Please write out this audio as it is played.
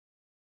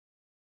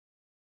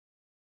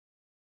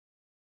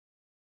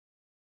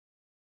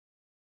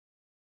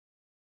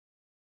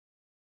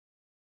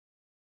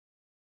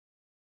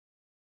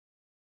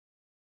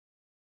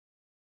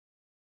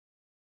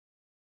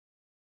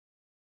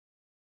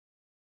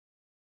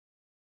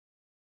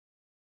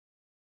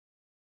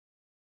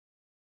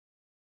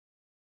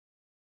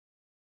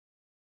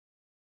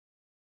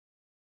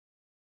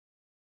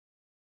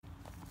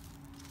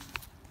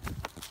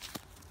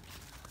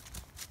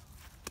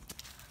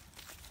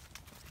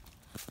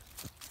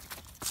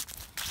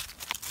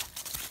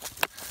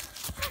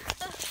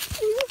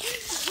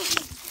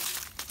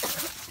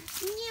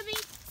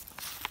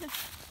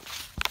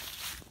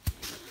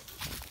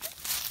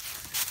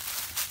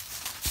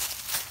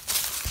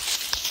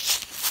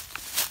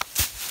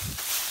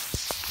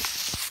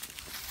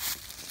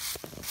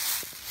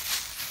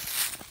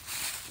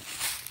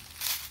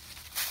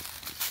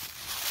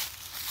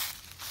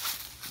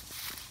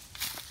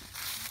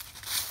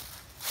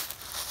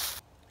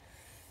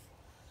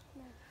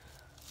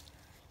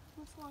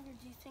longer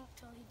do you think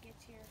till he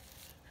gets here?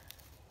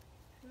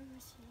 Let me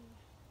see.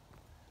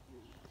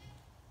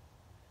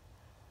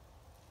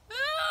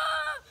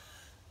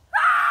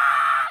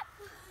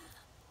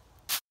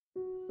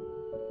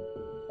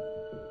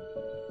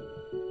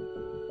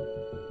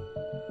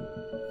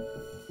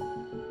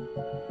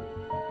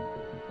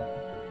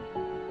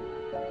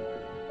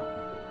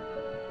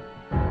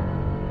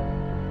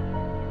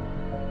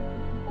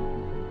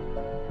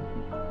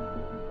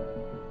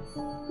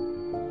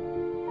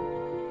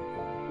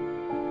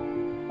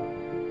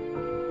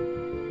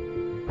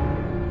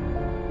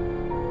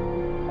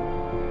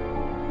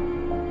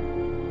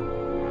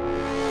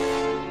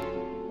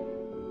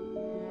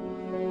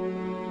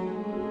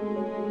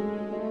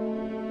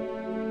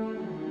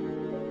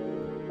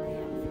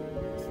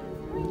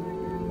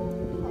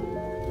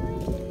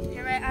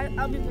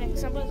 I'll be back.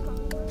 Somebody's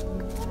calling.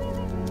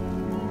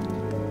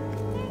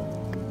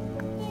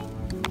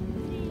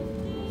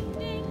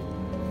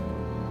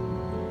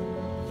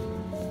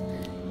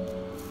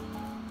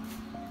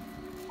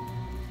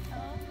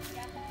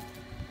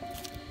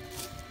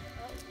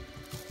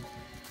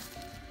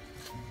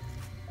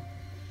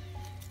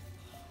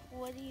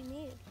 What do you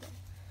need?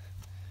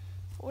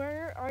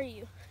 Where are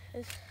you?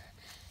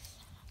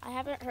 I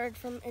haven't heard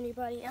from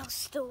anybody else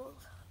still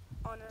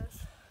on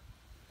Earth.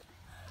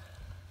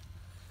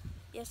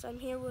 Yes, I'm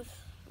here with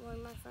one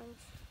of my friends.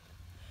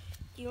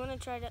 Do you want to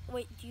try to,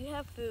 wait, do you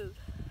have food?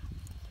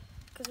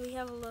 Because we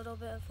have a little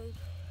bit of food.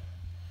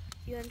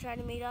 You want to try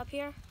to meet up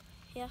here?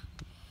 Yeah?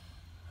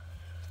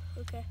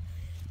 Okay,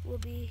 we'll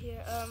be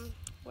here.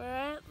 We're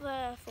at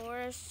the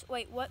forest.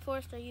 Wait, what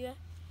forest are you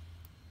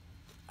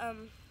at?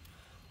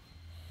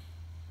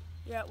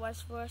 You're at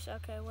West Forest?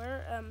 Okay,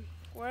 we're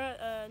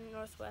at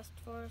Northwest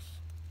Forest.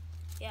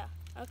 Yeah,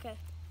 okay.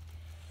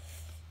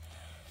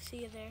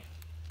 See you there.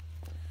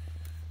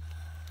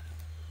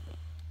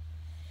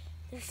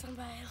 There's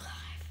somebody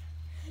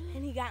alive,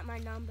 and he got my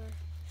number,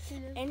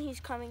 and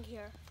he's coming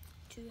here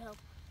to help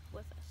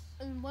with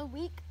us. In 1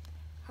 week?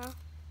 Huh?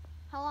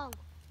 How long?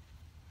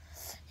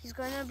 He's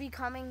going to be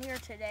coming here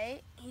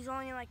today. He's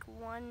only like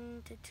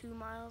 1 to 2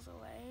 miles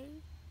away.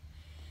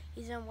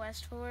 He's in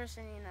West Forest,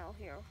 and you know,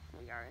 here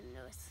we are in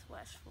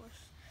Northwest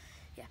Forest.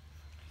 Yeah,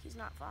 he's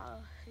not far.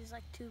 He's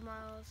like 2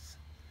 miles,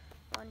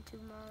 2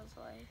 miles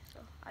away. So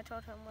I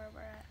told him where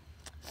we're at.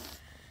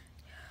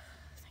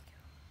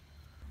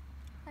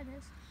 That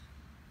is.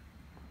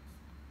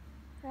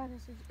 That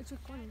is. It's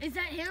recording. Is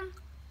that him?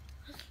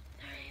 Is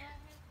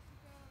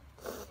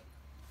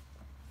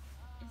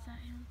that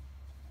him?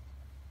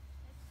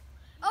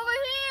 Over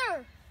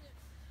here!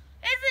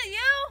 Is it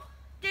you?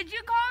 Did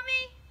you call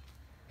me?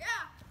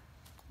 Yeah.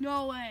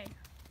 No way.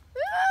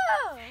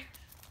 Yeah.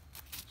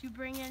 Did you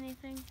bring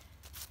anything?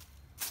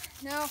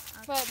 No,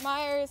 but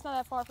my area's not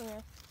that far from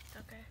here.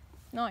 Okay.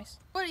 Nice.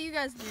 What do you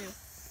guys do?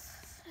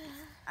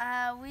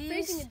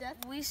 Freezing to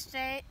death? We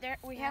stay there.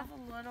 We have a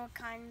little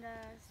kind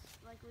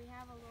of, like we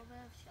have a little bit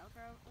of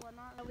shelter and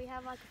whatnot. We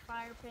have like a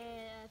fire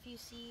pit, a few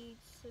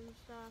seats and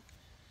stuff,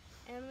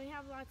 and we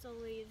have lots of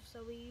leaves.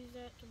 So we use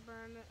it to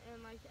burn,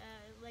 and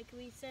like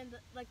we send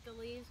like the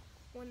leaves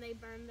when they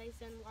burn, they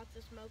send lots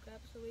of smoke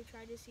up. So we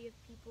try to see if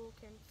people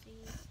can see.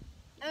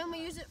 And we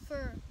use it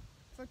for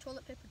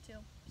toilet paper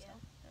too. Yeah.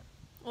 So.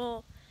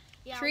 Well,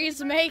 Yeah,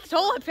 trees make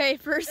toilet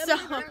paper, so.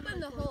 We poop in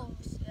the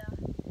holes. Yeah.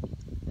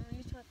 And we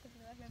use toilet paper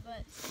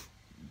but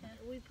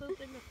we poop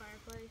in the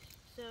fireplace.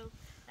 So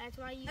that's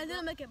why you. And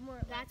then make it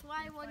more. That's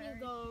why when you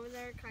go over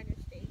there, it kind of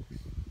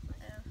stinks.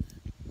 Yeah.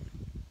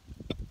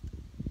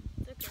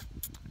 It's okay.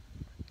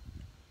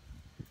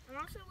 And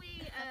also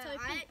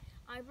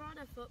I brought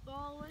a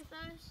football with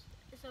us,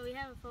 so we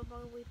have a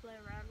football. We play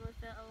around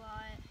with it a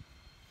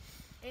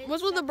lot.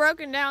 What's with the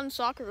broken down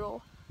soccer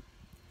goal?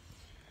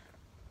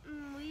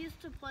 We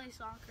used to play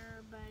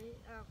soccer, but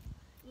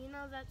you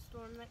know that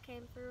storm that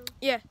came through?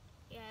 Yeah.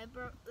 Yeah, it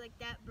broke. Like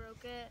that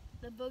broke it.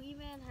 The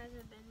boogeyman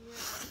hasn't been here.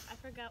 I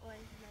forgot what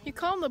his name. You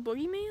call him the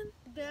boogeyman?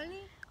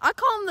 Danny? I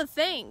call him the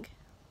thing.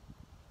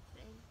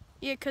 Thing.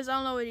 Yeah, because I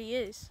don't know what he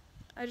is.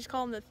 I just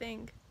call him the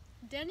thing.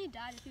 Danny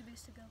died a few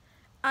weeks ago.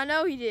 I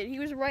know he did. He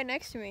was right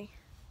next to me.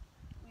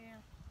 Yeah.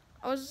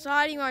 I was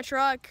hiding my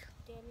truck.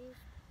 Danny's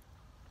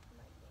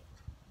my name.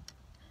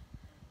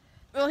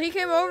 Well, he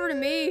came over to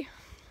me.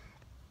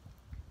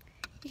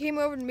 He came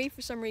over to me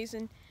for some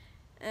reason,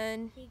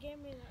 and He gave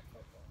me that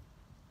football,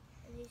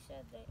 and he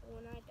said that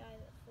when I die,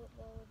 that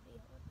football would be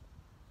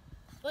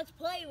haunted. Let's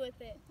play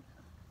with it.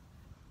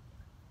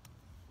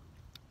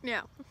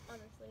 yeah.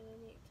 Honestly, we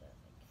need to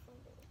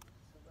find it.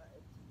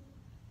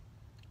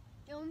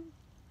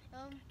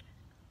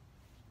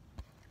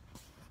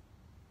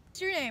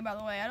 What's your name, by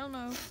the way? I don't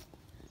know.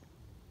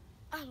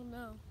 I don't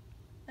know.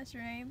 That's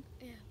your name?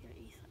 Yeah, you're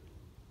Ethan.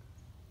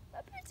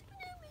 My parents never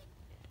knew me.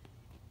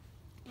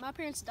 My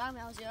parents died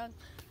when I was young.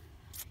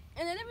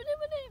 And they never knew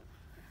my name.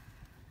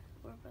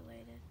 We're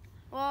related.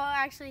 Well,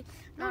 actually,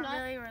 not not.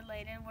 really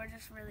related. We're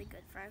just really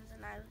good friends,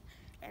 and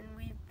and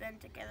we've been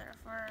together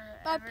for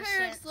My ever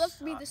parents since.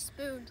 left me the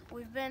spoon.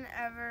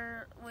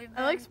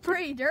 It looks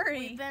pretty dirty.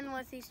 We've been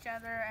with each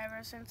other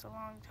ever since a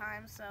long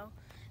time, so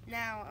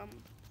now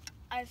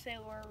I say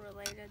we're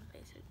related,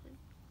 basically.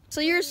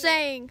 So you're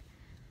saying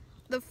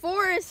the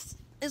forest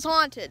is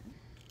haunted?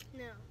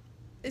 No.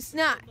 It's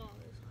not. Football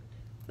is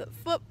haunted.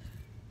 The foot.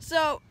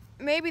 So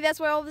maybe that's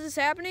why all this is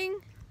happening?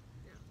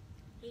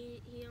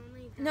 He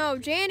only died. No,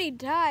 Janny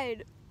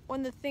died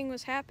when the thing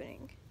was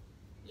happening.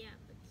 Yeah,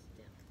 but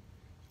still.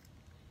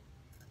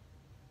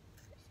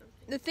 Something.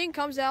 The thing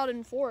comes out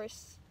in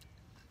forests.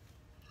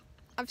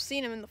 I've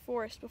seen him in the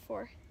forest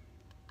before.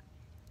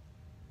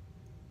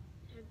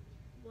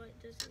 What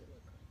does he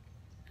look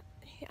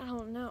like? I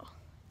don't know.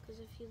 Because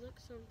if you look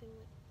something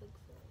like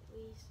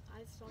Bigfoot,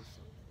 I saw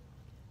something.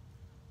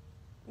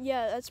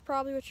 Yeah, that's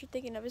probably what you're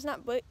thinking of. He's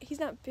not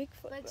Bigfoot.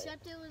 But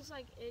except it was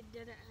like it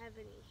didn't have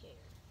any hair.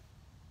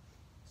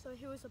 So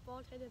he was a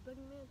bald-headed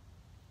boogeyman?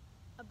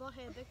 A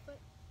bald-headed Bigfoot?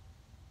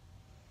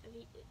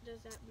 Does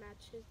that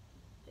match his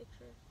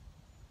picture?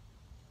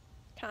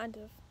 Kind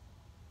of.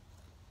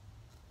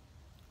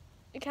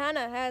 It kind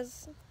of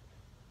has.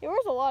 He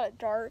wears a lot of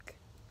dark.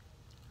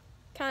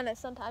 Kind of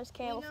sometimes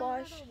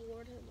camouflage. We know how to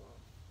ward him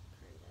off.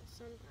 Kind of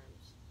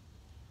sometimes.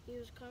 He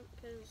was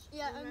because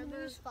Yeah, and remember,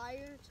 he used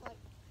fire to like.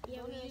 yeah,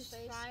 go we in his used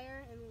face.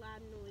 fire and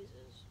loud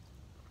noises.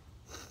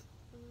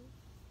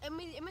 And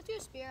we threw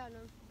a spear on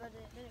him, but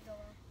it didn't go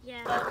well.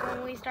 Yeah, but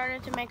when we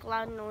started to make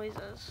loud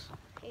noises,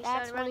 He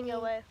That's started running when he-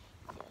 away.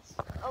 yes,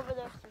 Over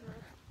there somewhere.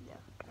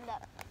 Yeah. In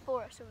that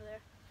forest over there.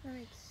 That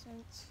makes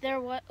sense.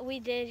 we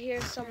did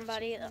hear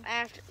somebody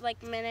after,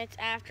 like minutes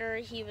after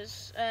he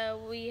was.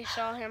 We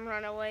saw him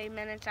run away.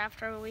 Minutes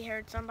after we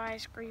heard somebody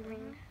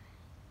screaming.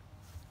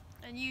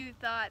 And you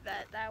thought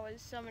that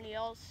was somebody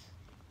else.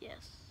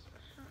 Yes,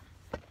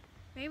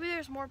 Maybe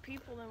there's more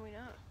people than we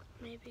know.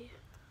 maybe.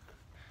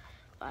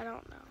 I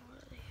don't know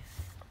really.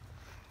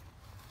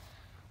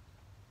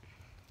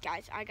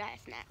 Guys, I gotta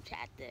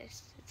Snapchat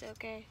this. It's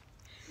okay.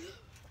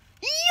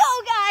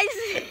 Yo,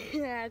 guys!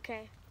 Yeah,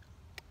 okay.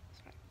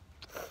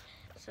 Sorry.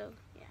 So,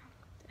 yeah,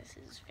 this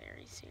is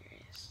very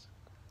serious.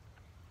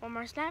 One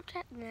more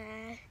Snapchat?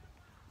 Nah.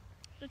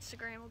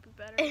 Instagram will be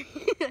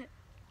better.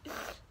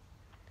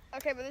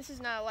 Okay, but this is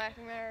not a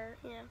laughing matter.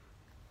 Yeah.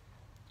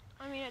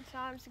 I mean, at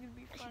times it could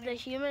be funny. The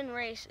human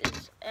race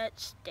is at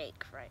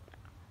stake right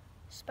now.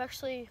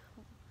 Especially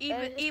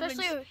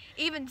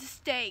Even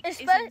steak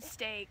Espe- isn't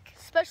steak.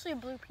 especially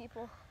blue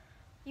people.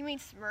 You mean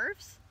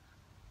Smurfs?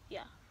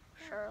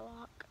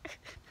 Sherlock.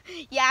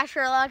 Yeah,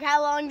 Sherlock,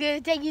 how long did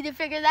it take you to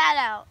figure that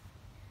out?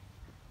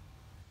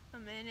 A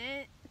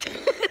minute.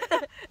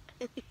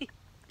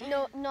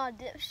 No, not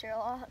dip,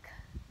 Sherlock.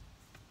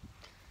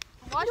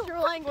 Watch your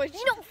language.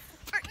 You don't.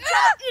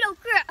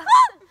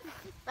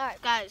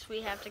 Alright, Guys,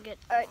 we have to get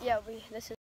alright, yeah, this is.